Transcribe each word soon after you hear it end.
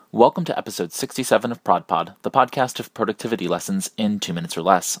Welcome to episode 67 of ProdPod, the podcast of productivity lessons in 2 minutes or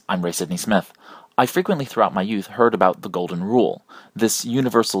less. I'm Ray Sidney Smith. I frequently throughout my youth heard about the golden rule, this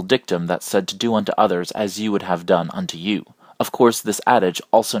universal dictum that said to do unto others as you would have done unto you. Of course, this adage,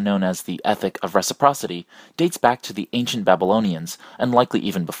 also known as the ethic of reciprocity, dates back to the ancient Babylonians, and likely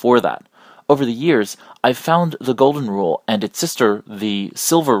even before that. Over the years, I've found the golden rule and its sister, the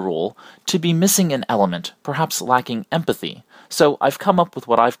silver rule, to be missing an element, perhaps lacking empathy. So I've come up with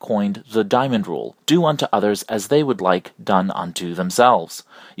what I've coined the diamond rule, do unto others as they would like done unto themselves.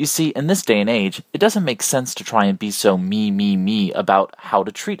 You see, in this day and age, it doesn't make sense to try and be so me about how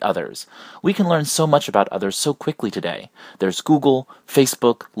to treat others. We can learn so much about others so quickly today. There's Google,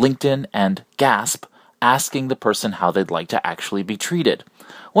 Facebook, LinkedIn, and gasp, asking the person how they'd like to actually be treated.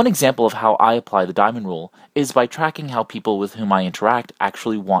 One example of how I apply the diamond rule is by tracking how people with whom I interact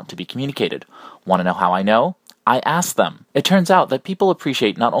actually want to be communicated. Want to know how I know? I ask them. It turns out that people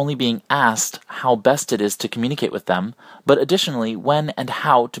appreciate not only being asked how best it is to communicate with them, but additionally when and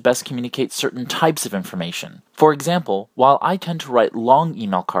how to best communicate certain types of information. For example, while I tend to write long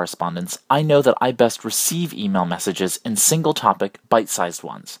email correspondence, I know that I best receive email messages in single-topic, bite-sized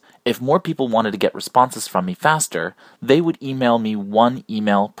ones. If more people wanted to get responses from me faster, they would email me one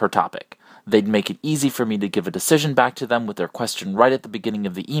email per topic. They'd make it easy for me to give a decision back to them with their question right at the beginning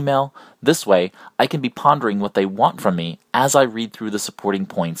of the email. This way, I can be pondering what they want from me as I read through the supporting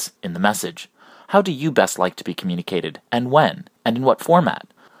points in the message. How do you best like to be communicated, and when, and in what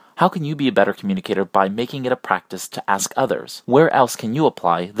format? How can you be a better communicator by making it a practice to ask others? Where else can you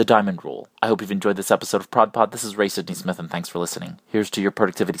apply the diamond rule? I hope you've enjoyed this episode of ProdPod. This is Ray Sidney Smith, and thanks for listening. Here's to your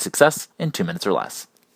productivity success in 2 minutes or less.